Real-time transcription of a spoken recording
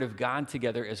of God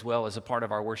together as well as a part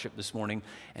of our worship this morning.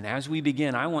 And as we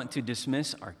begin, I want to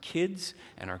dismiss our kids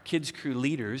and our kids crew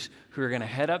leaders who are going to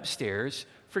head upstairs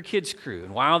for kids crew.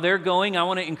 And while they're going, I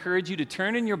want to encourage you to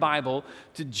turn in your Bible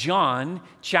to John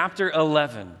chapter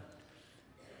 11.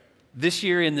 This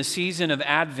year in the season of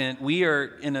Advent, we are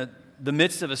in the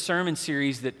midst of a sermon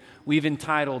series that we've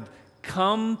entitled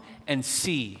Come and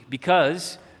See,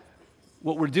 because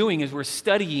what we're doing is we're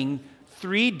studying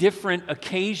 3 different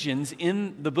occasions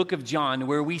in the book of John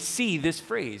where we see this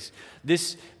phrase,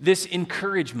 this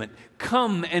encouragement,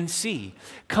 come and see.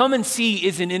 Come and see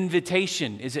is an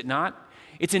invitation, is it not?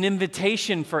 It's an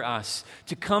invitation for us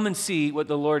to come and see what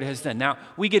the Lord has done. Now,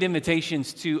 we get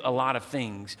invitations to a lot of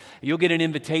things. You'll get an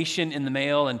invitation in the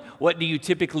mail, and what do you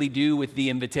typically do with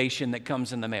the invitation that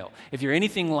comes in the mail? If you're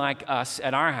anything like us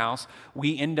at our house,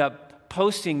 we end up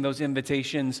posting those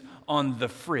invitations on the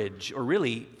fridge, or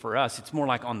really for us, it's more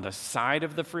like on the side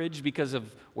of the fridge because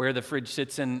of where the fridge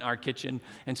sits in our kitchen.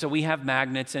 And so we have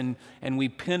magnets and we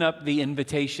pin up the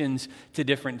invitations to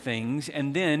different things.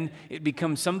 And then it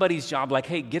becomes somebody's job, like,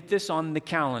 hey, get this on the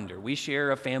calendar. We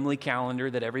share a family calendar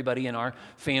that everybody in our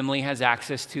family has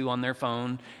access to on their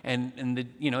phone. And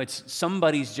it's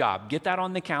somebody's job. Get that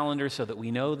on the calendar so that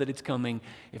we know that it's coming.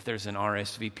 If there's an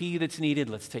RSVP that's needed,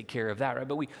 let's take care of that, right?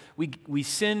 But we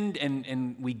send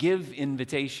and we give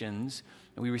invitations,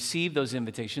 and we receive those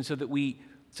invitations so that we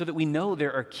know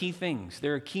there are key things,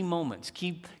 there are key moments,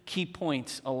 key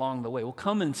points along the way. Well,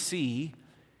 come and see,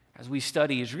 as we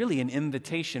study, is really an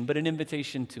invitation, but an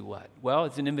invitation to what? Well,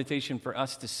 it's an invitation for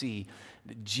us to see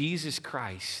that Jesus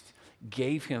Christ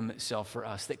gave himself for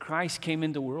us, that Christ came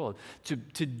into the world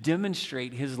to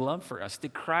demonstrate his love for us,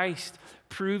 that Christ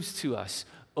proves to us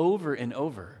over and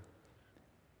over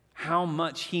how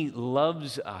much he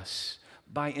loves us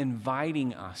by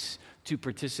inviting us to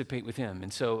participate with him.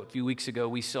 And so a few weeks ago,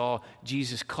 we saw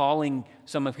Jesus calling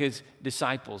some of his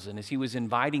disciples, and as he was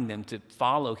inviting them to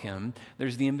follow him,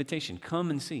 there's the invitation,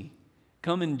 come and see.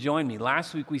 Come and join me.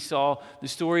 Last week we saw the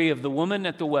story of the woman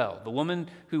at the well, the woman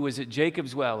who was at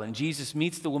Jacob's well, and Jesus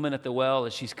meets the woman at the well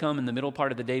as she's come in the middle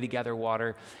part of the day to gather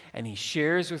water, and he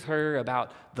shares with her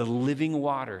about the living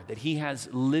water, that he has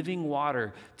living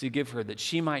water to give her, that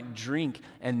she might drink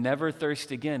and never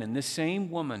thirst again. And this same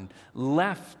woman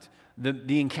left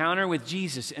the encounter with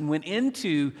Jesus and went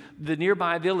into the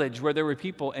nearby village where there were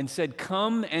people and said,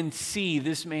 come and see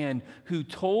this man who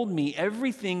told me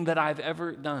everything that I've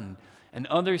ever done. And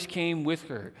others came with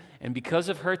her. And because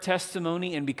of her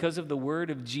testimony and because of the word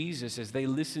of Jesus, as they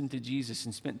listened to Jesus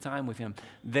and spent time with him,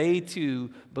 they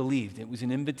too believed. It was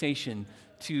an invitation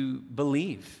to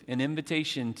believe, an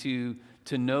invitation to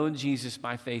know Jesus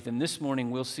by faith. And this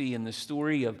morning we'll see in the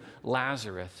story of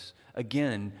Lazarus,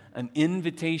 again, an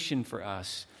invitation for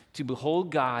us to behold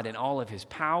God in all of his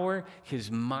power,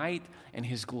 his might, and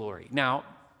his glory. Now,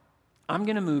 I'm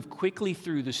going to move quickly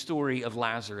through the story of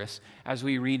Lazarus as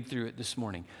we read through it this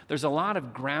morning. There's a lot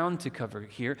of ground to cover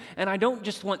here, and I don't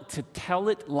just want to tell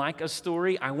it like a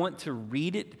story. I want to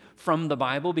read it from the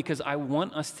Bible because I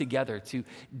want us together to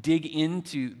dig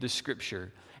into the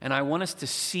Scripture, and I want us to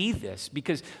see this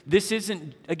because this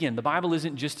isn't, again, the Bible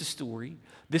isn't just a story.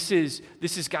 This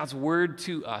is God's word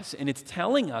to us, and it's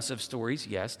telling us of stories,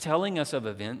 yes, telling us of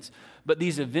events, but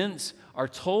these events are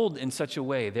told in such a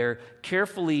way, they're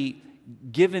carefully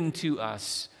given to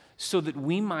us so that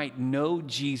we might know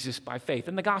Jesus by faith.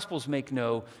 And the Gospels make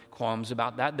no qualms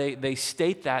about that. They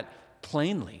state that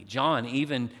plainly. John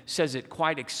even says it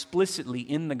quite explicitly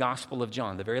in the Gospel of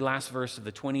John. The very last verse of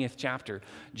the 20th chapter,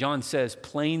 John says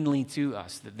plainly to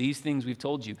us that these things we've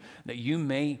told you, that you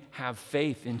may have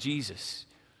faith in Jesus.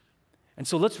 And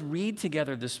so let's read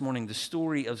together this morning the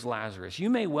story of Lazarus.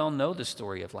 You may well know the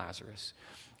story of Lazarus.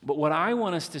 But what I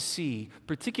want us to see,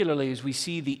 particularly as we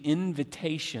see the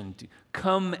invitation to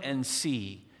come and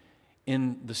see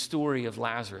in the story of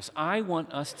Lazarus, I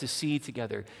want us to see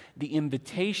together the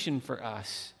invitation for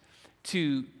us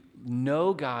to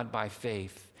know God by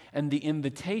faith and the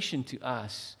invitation to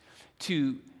us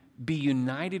to be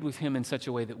united with him in such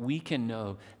a way that we can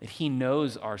know that he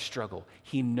knows our struggle,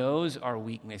 he knows our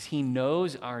weakness, he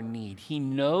knows our need, he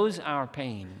knows our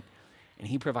pain. And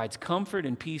he provides comfort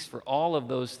and peace for all of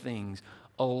those things,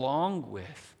 along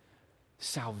with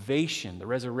salvation, the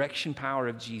resurrection power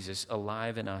of Jesus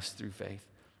alive in us through faith.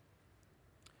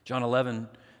 John 11,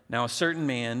 now a certain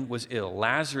man was ill,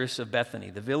 Lazarus of Bethany,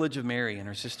 the village of Mary and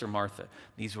her sister Martha.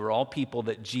 These were all people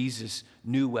that Jesus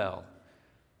knew well.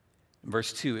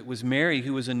 Verse 2, it was Mary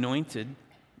who anointed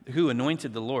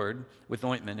the Lord with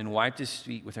ointment and wiped his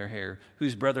feet with her hair,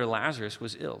 whose brother Lazarus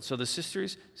was ill. So the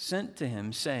sisters sent to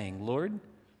him, saying, Lord,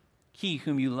 he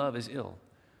whom you love is ill.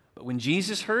 But when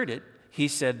Jesus heard it, he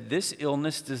said, "This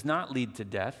illness does not lead to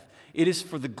death. It is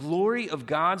for the glory of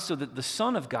God, so that the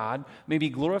Son of God may be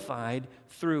glorified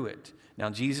through it." Now,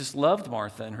 Jesus loved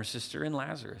Martha and her sister and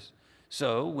Lazarus.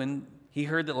 So when he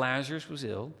heard that Lazarus was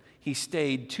ill, he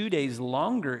stayed 2 days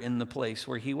longer in the place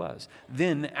where he was.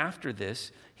 Then, after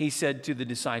this, he said to the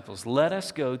disciples, "Let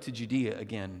us go to Judea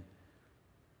again."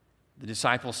 The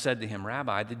disciples said to him,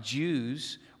 "Rabbi, the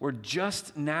Jews were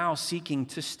just now seeking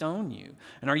to stone you,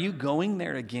 and are you going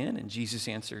there again?" And Jesus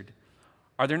answered,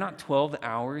 "Are there not 12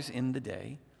 hours in the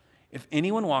day? If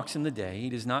anyone walks in the day, he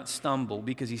does not stumble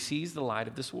because he sees the light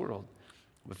of this world.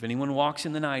 If anyone walks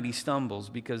in the night, he stumbles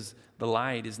because the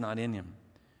light is not in him."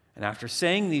 And after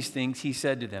saying these things, he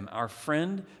said to them, "Our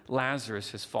friend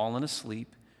Lazarus has fallen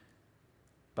asleep,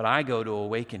 but I go to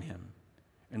awaken him."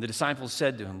 And the disciples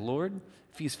said to him, "Lord,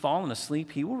 if he's fallen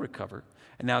asleep, he will recover."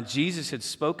 And now Jesus had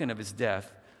spoken of his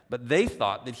death, but they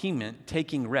thought that he meant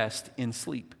taking rest in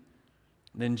sleep.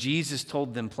 Then Jesus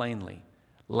told them plainly,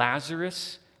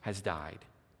 "Lazarus has died.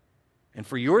 And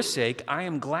for your sake, I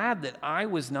am glad that I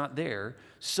was not there,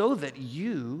 so that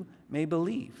you may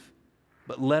believe.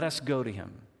 But let us go to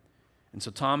him." And so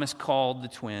Thomas, called the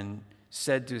twin,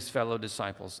 said to his fellow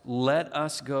disciples, "Let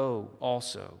us go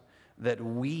also, that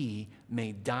we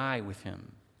may die with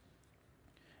him."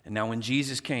 And now when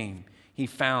Jesus came, he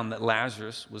found that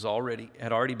Lazarus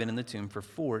had already been in the tomb for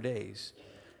 4 days.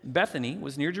 Bethany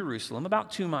was near Jerusalem,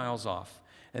 about 2 miles off,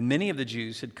 and many of the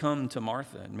Jews had come to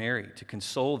Martha and Mary to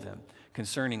console them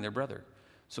concerning their brother.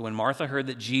 So when Martha heard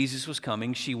that Jesus was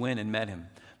coming, she went and met him.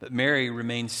 But Mary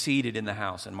remained seated in the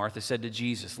house. And Martha said to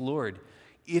Jesus, "Lord,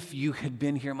 if you had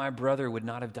been here, my brother would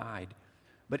not have died.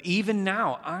 But even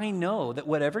now I know that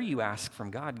whatever you ask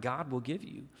from God, God will give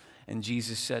you." And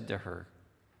Jesus said to her,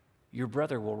 "Your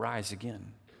brother will rise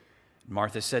again."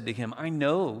 Martha said to him, "I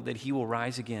know that he will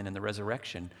rise again in the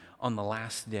resurrection on the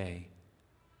last day."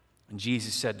 And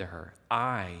Jesus said to her,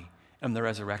 "I am the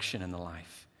resurrection and the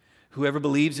life. Whoever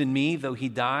believes in me, though he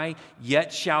die,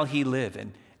 yet shall he live.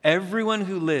 And everyone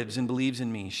who lives and believes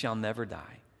in me shall never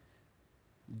die.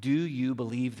 Do you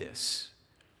believe this?"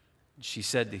 She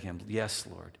said to him, "Yes,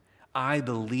 Lord. I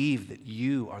believe that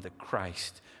you are the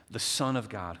Christ, the Son of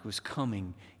God, who is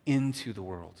coming into the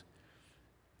world."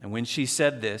 And when she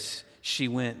said this, she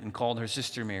went and called her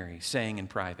sister Mary, saying in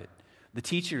private, "The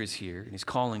teacher is here and is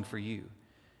calling for you."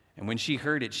 And when she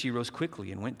heard it, she rose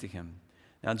quickly and went to him.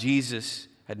 Now Jesus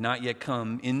had not yet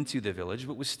come into the village,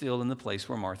 but was still in the place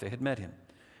where Martha had met him.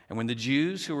 And when the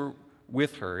Jews who were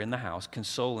with her in the house,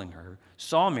 consoling her,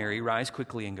 saw Mary rise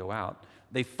quickly and go out,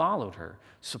 they followed her,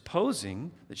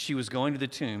 supposing that she was going to the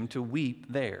tomb to weep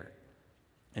there.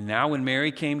 And now when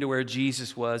Mary came to where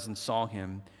Jesus was and saw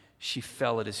him, she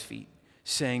fell at his feet,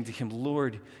 saying to him,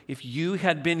 "Lord, if you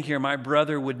had been here, my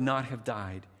brother would not have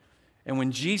died." And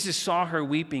when Jesus saw her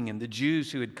weeping, and the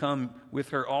Jews who had come with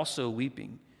her also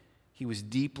weeping, he was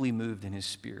deeply moved in his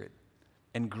spirit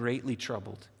and greatly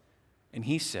troubled. And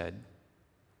he said,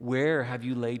 "Where have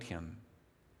you laid him?"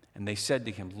 And they said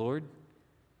to him, "Lord,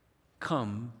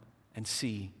 come and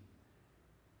see."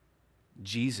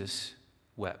 Jesus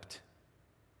wept.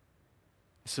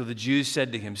 So the Jews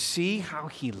said to him, "See how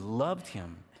he loved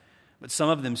him." But some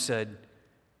of them said,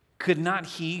 "Could not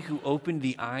he who opened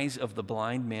the eyes of the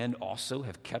blind man also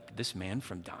have kept this man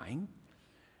from dying?"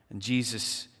 And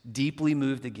Jesus, deeply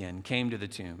moved again, came to the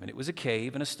tomb. And it was a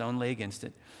cave, and a stone lay against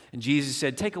it. And Jesus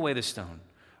said, "Take away the stone."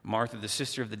 Martha, the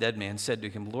sister of the dead man, said to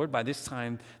him, "Lord, by this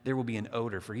time there will be an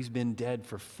odor, for he's been dead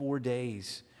for 4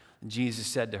 days." And Jesus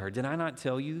said to her, "Did I not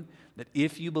tell you that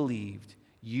if you believed,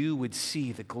 you would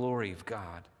see the glory of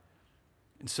God?"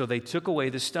 And so they took away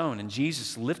the stone, and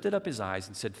Jesus lifted up his eyes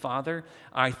and said, "Father,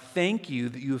 I thank you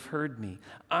that you have heard me.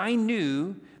 I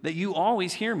knew that you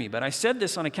always hear me, but I said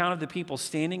this on account of the people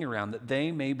standing around, that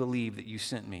they may believe that you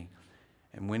sent me."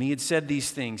 And when he had said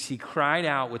these things, he cried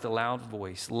out with a loud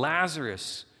voice,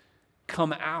 "Lazarus,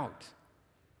 come out."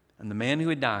 And the man who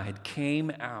had died came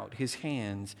out, his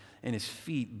hands and his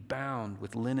feet bound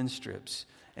with linen strips,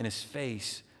 and his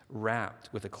face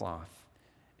wrapped with a cloth.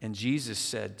 And Jesus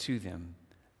said to them,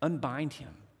 "Unbind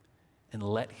him and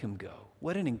let him go."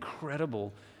 What an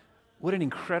incredible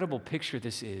picture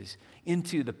this is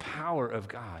into the power of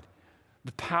God,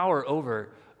 the power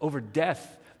over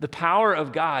death, the power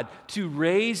of God to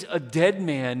raise a dead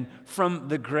man from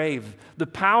the grave, the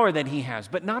power that he has,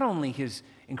 but not only his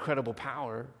incredible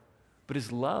power, but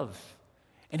his love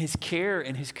and his care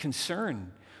and his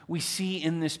concern. We see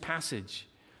in this passage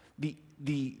the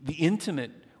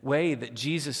intimate way that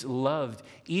Jesus loved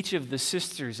each of the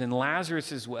sisters and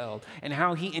Lazarus as well, and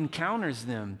how he encounters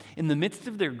them in the midst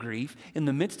of their grief, in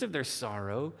the midst of their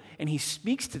sorrow, and he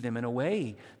speaks to them in a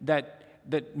way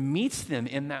that meets them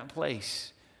in that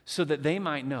place so that they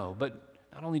might know. But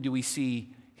not only do we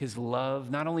see his love,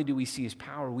 not only do we see his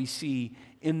power, we see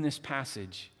in this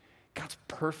passage God's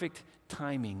perfect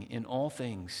timing in all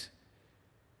things.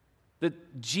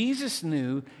 That Jesus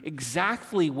knew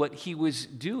exactly what he was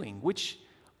doing, which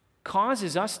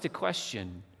causes us to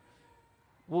question,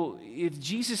 well, if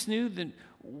Jesus knew, then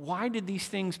why did these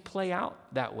things play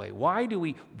out that way? Why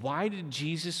did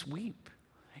Jesus weep?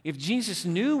 If Jesus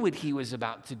knew what he was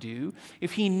about to do,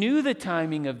 if he knew the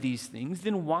timing of these things,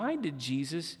 then why did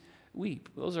Jesus weep?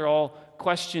 Those are all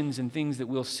questions and things that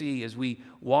we'll see as we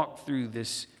walk through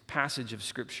this passage of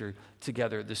Scripture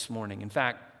together this morning. In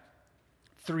fact,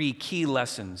 3 key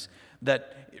lessons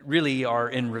that really are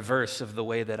in reverse of the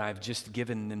way that I've just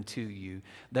given them to you,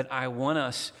 that I want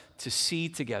us to see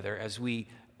together as we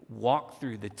walk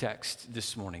through the text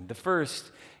this morning. The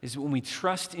first is when we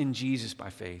trust in Jesus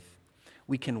by faith,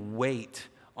 we can wait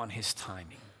on his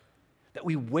timing. That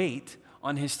we wait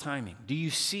on his timing. Do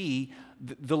you see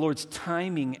the Lord's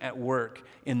timing at work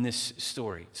in this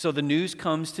story? So the news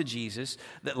comes to Jesus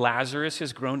that Lazarus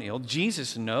has grown ill.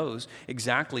 Jesus knows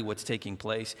exactly what's taking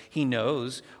place. He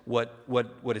knows what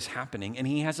is happening, and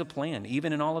he has a plan.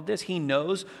 Even in all of this, he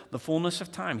knows the fullness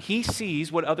of time. He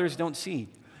sees what others don't see.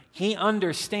 He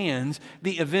understands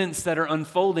the events that are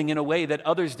unfolding in a way that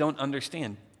others don't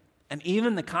understand. And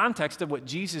even the context of what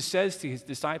Jesus says to his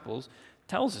disciples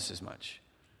tells us as much.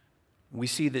 We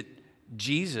see that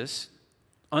Jesus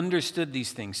understood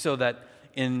these things so that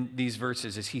in these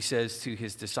verses, as he says to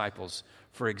his disciples,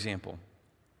 for example,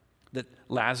 that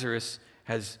Lazarus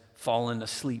has fallen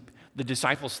asleep. The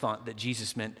disciples thought that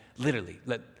Jesus meant literally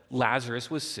that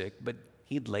Lazarus was sick, but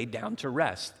he'd laid down to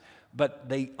rest. But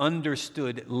they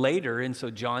understood later, and so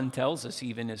John tells us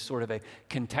even as sort of a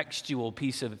contextual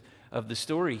piece of the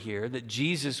story here, that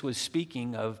Jesus was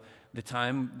speaking of the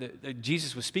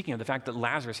fact that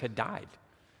Lazarus had died.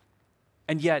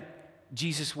 And yet,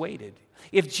 Jesus waited.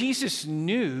 If Jesus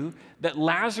knew that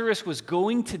Lazarus was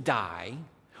going to die,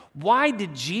 why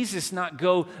did Jesus not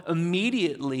go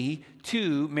immediately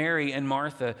to Mary and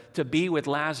Martha to be with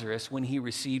Lazarus when he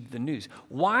received the news?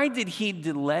 Why did he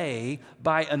delay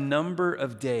by a number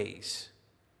of days?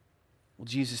 Well,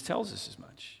 Jesus tells us as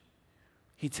much.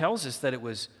 He tells us that it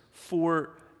was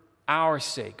for our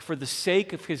sake, for the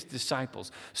sake of his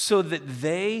disciples, so that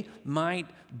they might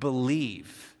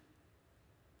believe.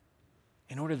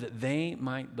 In order that they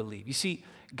might believe. You see,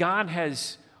 God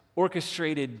has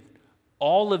orchestrated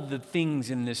all of the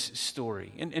things in this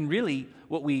story. And really,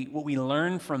 what we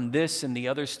learn from this and the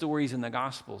other stories in the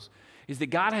Gospels is that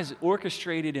God has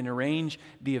orchestrated and arranged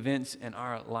the events in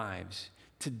our lives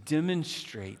to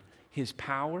demonstrate his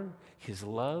power, his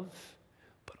love,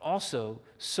 but also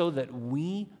so that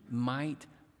we might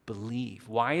believe.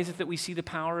 Why is it that we see the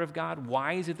power of God?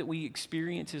 Why is it that we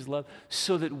experience his love?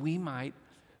 So that we might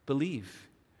believe.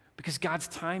 Because God's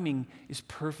timing is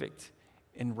perfect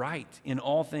and right in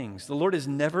all things. The Lord has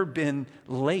never been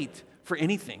late for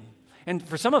anything. And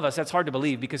for some of us, that's hard to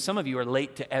believe because some of you are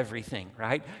late to everything,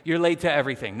 right? You're late to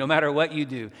everything, no matter what you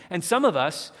do. And some of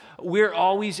us, we're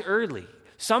always early.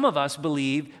 Some of us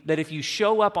believe that if you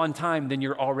show up on time, then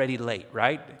you're already late,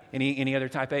 right? Any other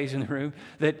type A's in the room?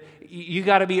 That you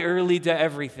got to be early to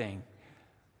everything.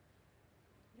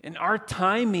 And our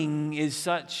timing is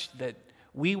such that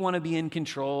we want to be in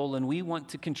control, and we want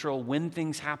to control when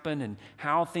things happen and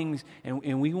how things,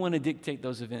 and we want to dictate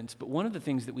those events. But one of the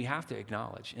things that we have to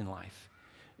acknowledge in life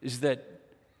is that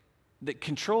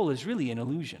control is really an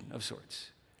illusion of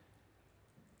sorts.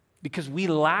 Because we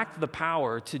lack the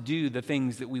power to do the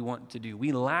things that we want to do.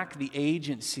 We lack the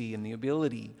agency and the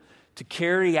ability to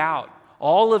carry out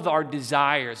all of our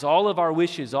desires, all of our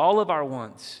wishes, all of our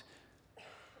wants.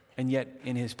 And yet,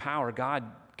 in his power, God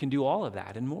can do all of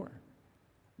that and more.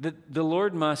 The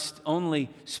Lord must only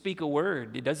speak a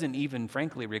word. It doesn't even,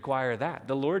 frankly, require that.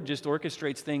 The Lord just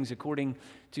orchestrates things according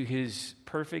to his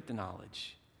perfect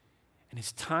knowledge. And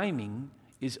his timing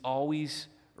is always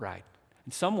right.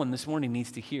 And someone this morning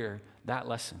needs to hear that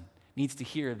lesson, needs to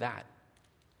hear that.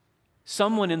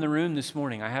 Someone in the room this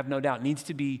morning, I have no doubt, needs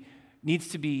to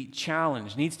be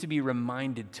challenged, needs to be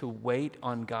reminded to wait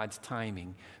on God's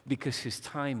timing because his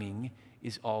timing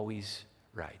is always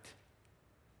right.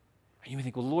 And you may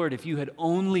think, well, Lord, if you had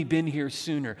only been here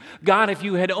sooner. God, if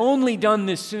you had only done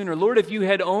this sooner. Lord, if you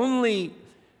had only...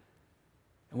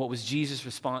 And what was Jesus'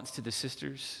 response to the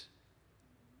sisters?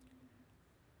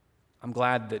 I'm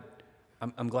glad that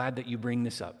I'm glad that you bring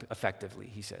this up effectively,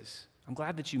 he says. I'm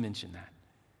glad that you mentioned that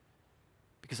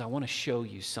because I want to show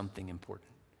you something important.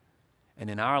 And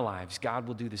in our lives, God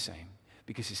will do the same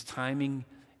because his timing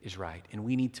is right. And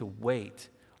we need to wait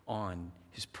on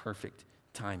his perfect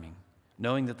timing,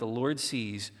 knowing that the Lord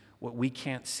sees what we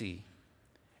can't see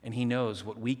and he knows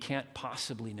what we can't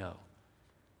possibly know.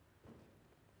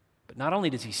 But not only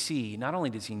does he see, not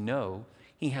only does he know,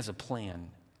 he has a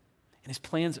plan. And his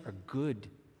plans are good.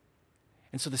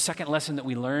 And so the second lesson that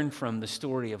we learn from the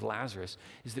story of Lazarus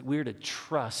is that we're to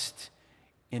trust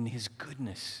in his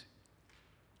goodness.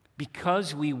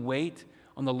 Because we wait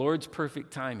on the Lord's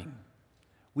perfect timing,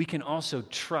 we can also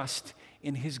trust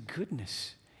in his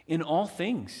goodness in all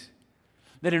things.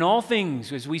 That in all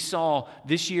things, as we saw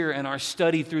this year in our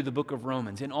study through the book of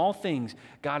Romans, in all things,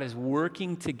 God is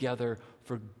working together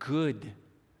for good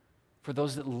for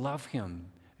those that love him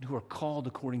and who are called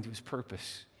according to his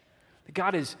purpose. That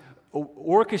God is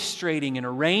orchestrating and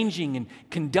arranging and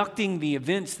conducting the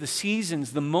events, the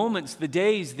seasons, the moments, the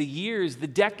days, the years, the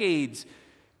decades,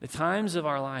 the times of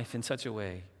our life in such a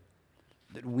way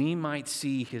that we might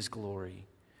see his glory,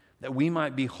 that we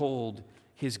might behold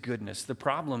his goodness. The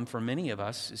problem for many of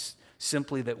us is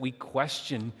simply that we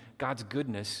question God's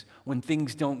goodness when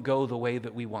things don't go the way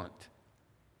that we want.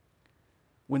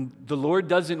 When the Lord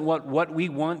doesn't want what we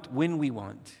want when we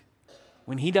want.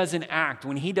 When he doesn't act,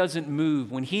 when he doesn't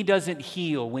move, when he doesn't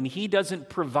heal, when he doesn't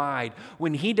provide,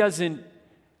 when he doesn't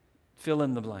fill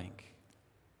in the blank,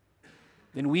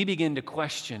 then we begin to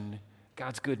question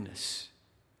God's goodness.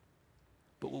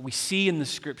 But what we see in the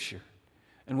scripture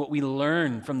and what we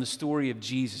learn from the story of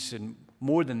Jesus, and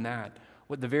more than that,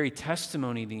 what the very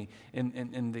testimony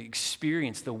and the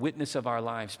experience, the witness of our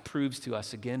lives proves to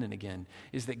us again and again,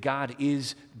 is that God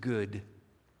is good.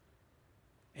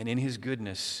 And in his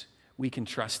goodness, we can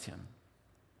trust him.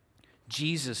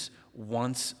 Jesus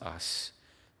wants us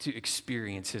to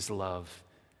experience his love.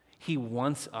 He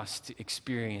wants us to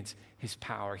experience his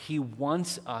power. He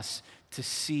wants us to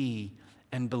see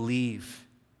and believe.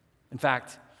 In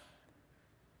fact,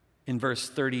 in verse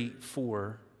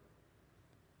 34,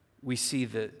 we see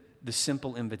the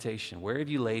simple invitation. Where have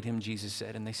you laid him, Jesus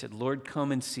said. And they said, Lord,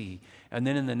 come and see. And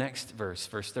then in the next verse,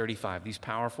 verse 35, these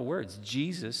powerful words,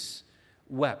 Jesus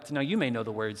wept. Now, you may know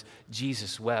the words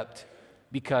Jesus wept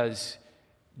because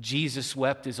Jesus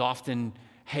wept is often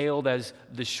hailed as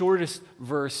the shortest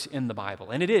verse in the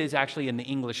Bible. And it is actually in the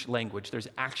English language. There's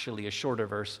actually a shorter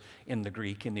verse in the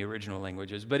Greek, in the original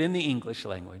languages. But in the English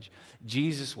language,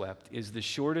 Jesus wept is the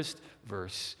shortest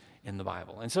verse in the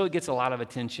Bible. And so it gets a lot of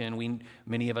attention.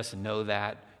 Many of us know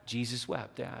that. Jesus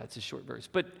wept. Yeah, it's a short verse.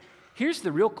 But here's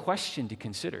the real question to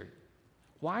consider.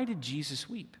 Why did Jesus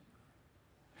weep?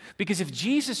 Because if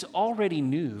Jesus already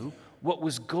knew what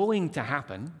was going to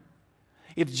happen,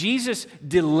 if Jesus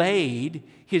delayed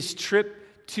his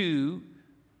trip to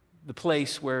the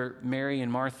place where Mary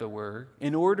and Martha were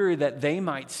in order that they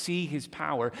might see his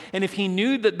power, and if he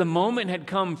knew that the moment had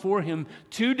come for him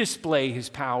to display his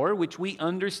power, which we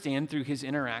understand through his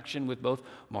interaction with both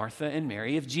Martha and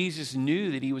Mary, if Jesus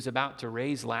knew that he was about to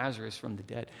raise Lazarus from the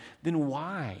dead, then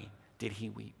why did he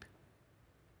weep?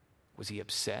 Was he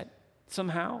upset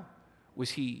somehow?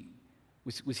 Was he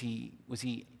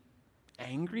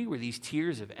angry? Were these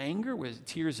tears of anger? Was it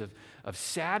tears of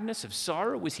sadness, of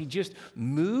sorrow? Was he just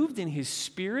moved in his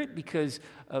spirit because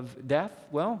of death?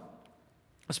 Well,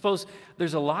 I suppose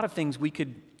there's a lot of things we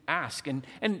could ask. And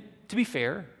to be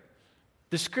fair,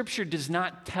 the scripture does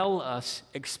not tell us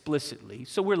explicitly.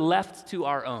 So we're left to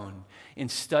our own in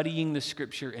studying the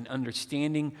scripture and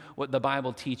understanding what the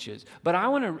Bible teaches. But I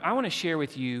want to share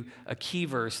with you a key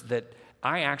verse that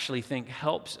I actually think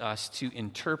helps us to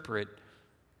interpret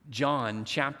John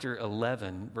chapter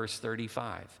 11, verse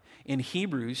 35. In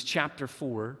Hebrews chapter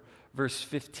 4, verse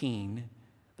 15,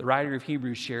 the writer of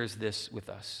Hebrews shares this with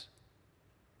us.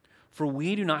 For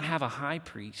we do not have a high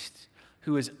priest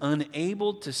who is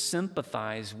unable to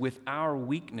sympathize with our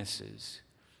weaknesses,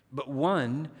 but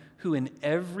one who in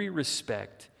every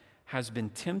respect has been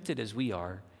tempted as we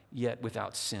are, yet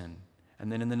without sin.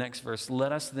 And then in the next verse,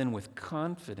 let us then with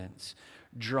confidence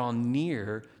draw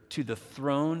near to the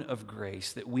throne of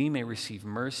grace that we may receive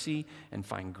mercy and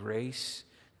find grace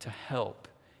to help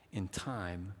in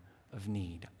time of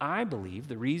need. I believe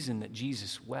the reason that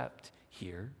Jesus wept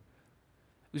here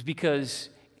was because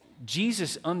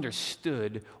Jesus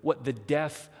understood what the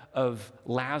death of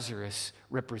Lazarus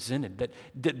represented. That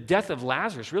the death of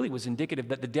Lazarus really was indicative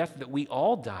that the death that we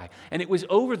all die. And it was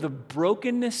over the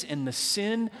brokenness and the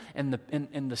sin and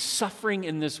the suffering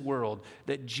in this world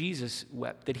that Jesus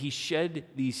wept, that he shed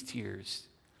these tears.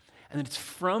 And it's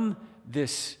from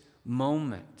this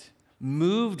moment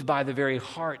moved by the very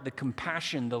heart, the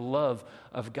compassion, the love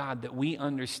of God, that we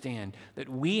understand that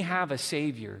we have a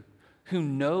Savior who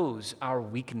knows our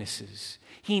weaknesses.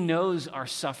 He knows our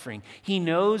suffering. He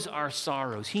knows our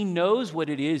sorrows. He knows what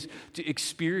it is to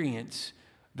experience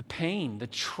the pain, the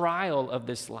trial of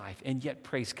this life. And yet,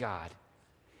 praise God,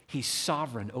 He's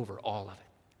sovereign over all of it.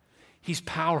 He's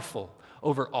powerful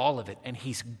over all of it, and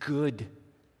He's good.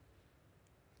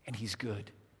 And He's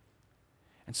good.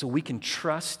 And so we can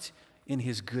trust in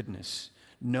His goodness,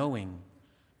 knowing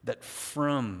that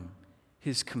from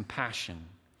His compassion,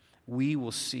 we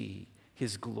will see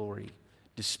His glory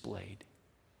displayed.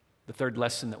 The third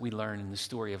lesson that we learn in the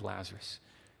story of Lazarus,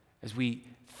 as we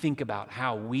think about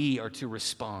how we are to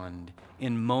respond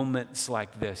in moments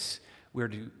like this, we're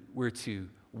to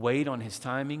wait on His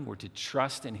timing, we're to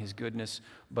trust in His goodness,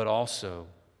 but also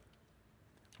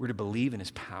we're to believe in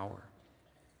His power.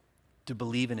 To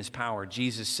believe in His power.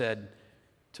 Jesus said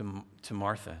to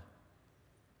Martha,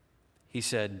 He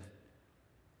said,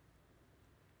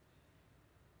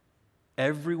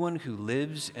 "Everyone who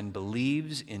lives and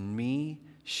believes in me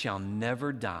shall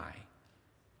never die."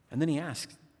 And then He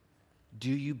asked,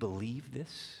 "Do you believe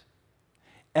this?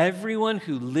 Everyone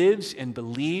who lives and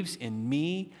believes in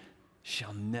me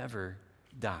shall never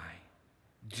die."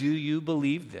 Do you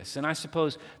believe this? And I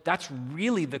suppose that's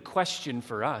really the question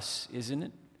for us, isn't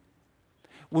it?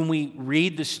 When we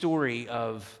read the story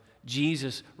of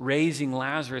Jesus raising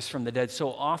Lazarus from the dead,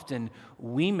 so often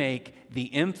we make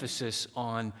the emphasis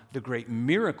on the great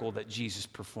miracle that Jesus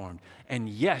performed. And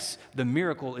yes, the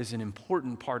miracle is an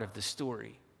important part of the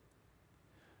story.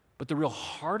 But the real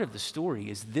heart of the story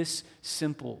is this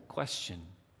simple question: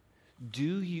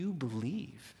 do you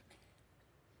believe?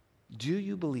 Do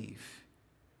you believe?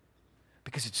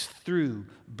 Because it's through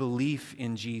belief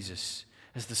in Jesus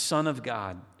as the Son of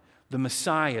God, the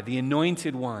Messiah, the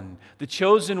Anointed One, the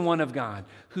chosen one of God,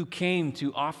 who came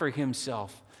to offer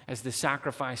Himself as the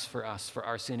sacrifice for us, for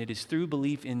our sin. It is through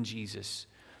belief in Jesus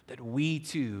that we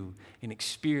too can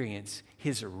experience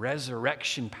His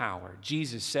resurrection power.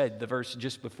 Jesus said, the verse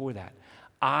just before that,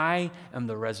 "I am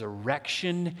the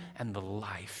resurrection and the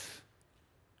life."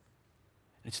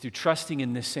 It's through trusting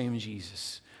in this same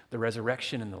Jesus, the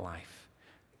resurrection and the life,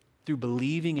 through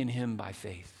believing in Him by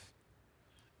faith,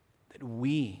 that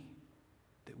we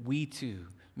too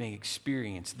may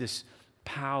experience this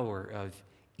power of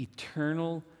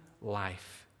eternal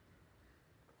life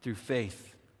through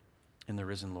faith in the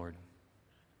risen Lord.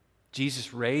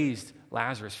 Jesus raised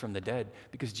Lazarus from the dead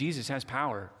because Jesus has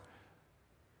power.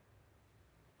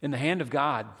 In the hand of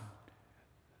God,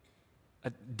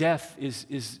 death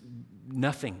is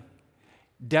nothing.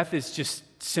 Death is just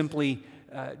simply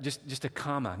just a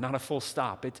comma, not a full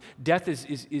stop. Death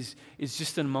is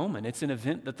just a moment. It's an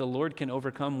event that the Lord can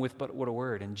overcome with but what a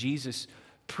word. And Jesus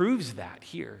proves that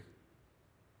here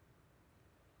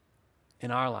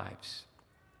in our lives.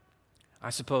 I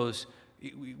suppose,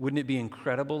 wouldn't it be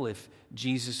incredible if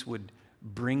Jesus would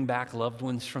bring back loved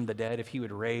ones from the dead, if He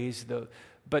would raise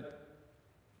but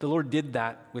the Lord did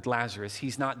that with Lazarus.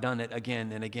 He's not done it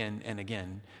again and again and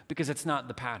again because it's not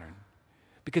the pattern.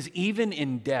 Because even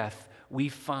in death, we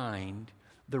find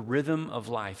the rhythm of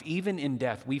life. Even in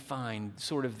death, we find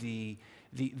sort of the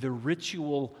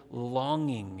ritual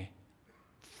longing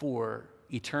for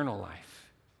eternal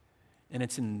life. And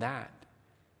it's in that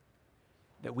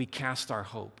we cast our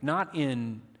hope. Not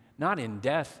in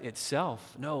death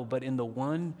itself, no, but in the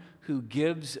one who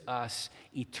gives us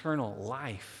eternal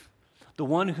life. The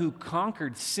one who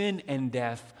conquered sin and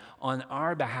death on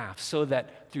our behalf, so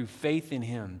that through faith in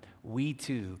Him, we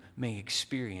too may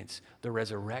experience the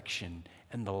resurrection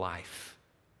and the life.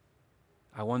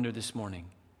 I wonder this morning,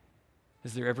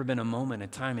 has there ever been a moment, a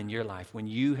time in your life when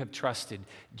you have trusted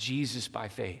Jesus by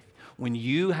faith? When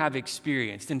you have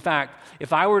experienced, in fact,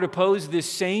 if I were to pose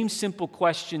this same simple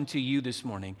question to you this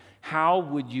morning, how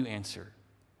would you answer?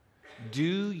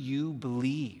 Do you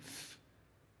believe?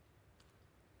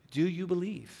 Do you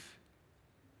believe?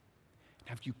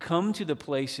 Have you come to the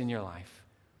place in your life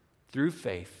through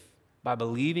faith, by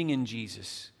believing in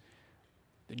Jesus,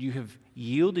 that you have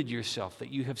yielded yourself, that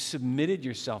you have submitted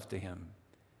yourself to Him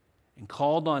and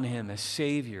called on Him as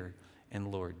Savior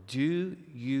and Lord? Do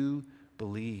you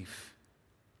believe?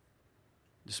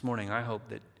 This morning, I hope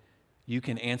that you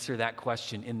can answer that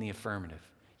question in the affirmative.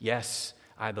 Yes,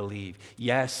 I believe.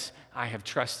 Yes, I have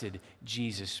trusted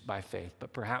Jesus by faith.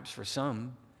 But perhaps for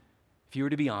some, if you were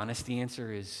to be honest, the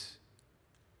answer is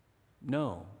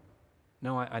no.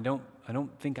 No, I don't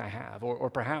think I have. Or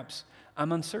perhaps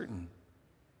I'm uncertain.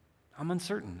 I'm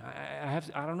uncertain. I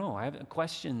don't know. I have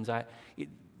questions. Then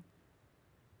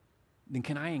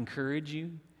can I encourage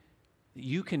you that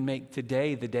you can make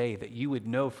today the day that you would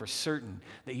know for certain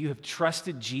that you have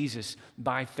trusted Jesus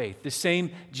by faith. The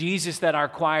same Jesus that our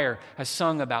choir has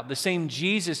sung about, the same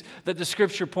Jesus that the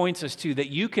Scripture points us to, that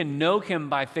you can know him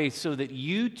by faith so that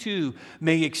you too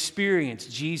may experience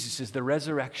Jesus as the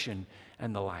resurrection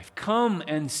and the life. Come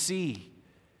and see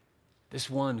this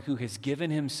one who has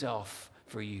given himself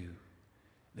for you,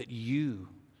 that you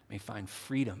may find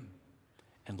freedom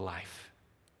and life.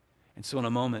 And so in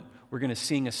a moment, we're going to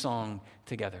sing a song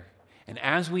together. And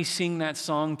as we sing that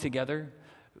song together,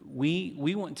 we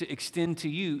want to extend to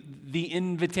you the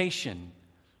invitation.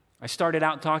 I started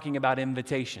out talking about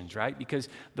invitations, right? Because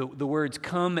the words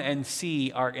come and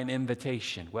see are an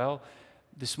invitation. Well,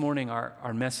 this morning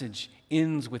our message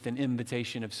ends with an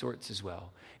invitation of sorts as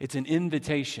well. It's an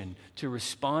invitation to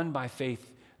respond by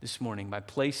faith this morning, by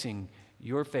placing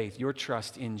your faith, your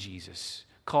trust in Jesus,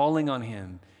 calling on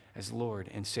him as Lord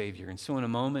and Savior. And so in a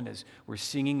moment, as we're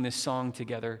singing this song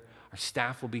together, our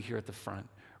staff will be here at the front,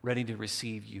 ready to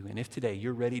receive you. And if today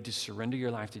you're ready to surrender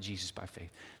your life to Jesus by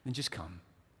faith, then just come.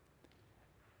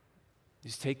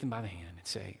 Just take them by the hand and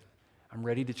say, I'm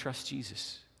ready to trust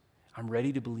Jesus. I'm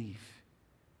ready to believe.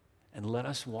 And let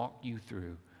us walk you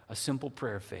through a simple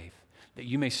prayer of faith that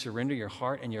you may surrender your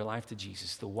heart and your life to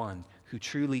Jesus, the one who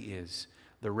truly is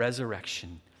the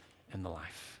resurrection and the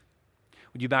life.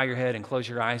 Would you bow your head and close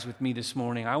your eyes with me this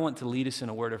morning? I want to lead us in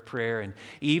a word of prayer. And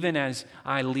even as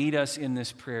I lead us in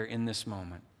this prayer in this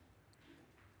moment,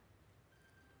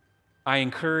 I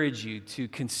encourage you to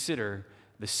consider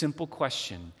the simple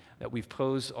question that we've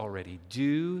posed already.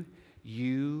 Do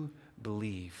you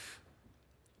believe?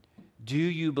 Do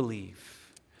you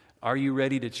believe? Are you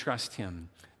ready to trust him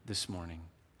this morning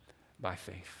by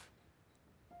faith?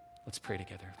 Let's pray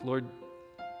together. Lord,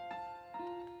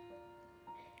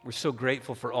 we're so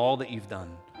grateful for all that you've done,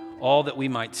 all that we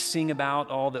might sing about,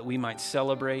 all that we might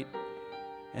celebrate.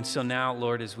 And so now,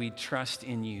 Lord, as we trust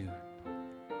in you,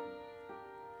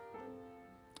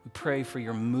 we pray for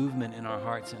your movement in our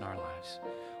hearts and our lives.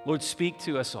 Lord, speak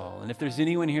to us all. And if there's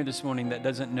anyone here this morning that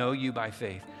doesn't know you by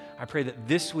faith, I pray that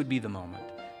this would be the moment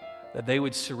that they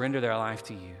would surrender their life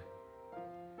to you.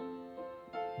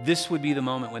 This would be the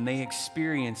moment when they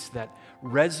experience that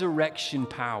resurrection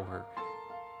power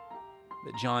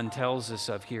that John tells us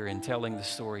of here in telling the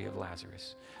story of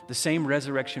Lazarus. The same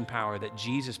resurrection power that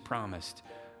Jesus promised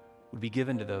would be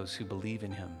given to those who believe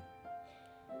in him.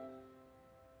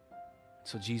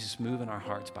 So Jesus, move in our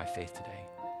hearts by faith today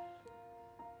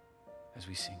as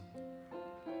we sing.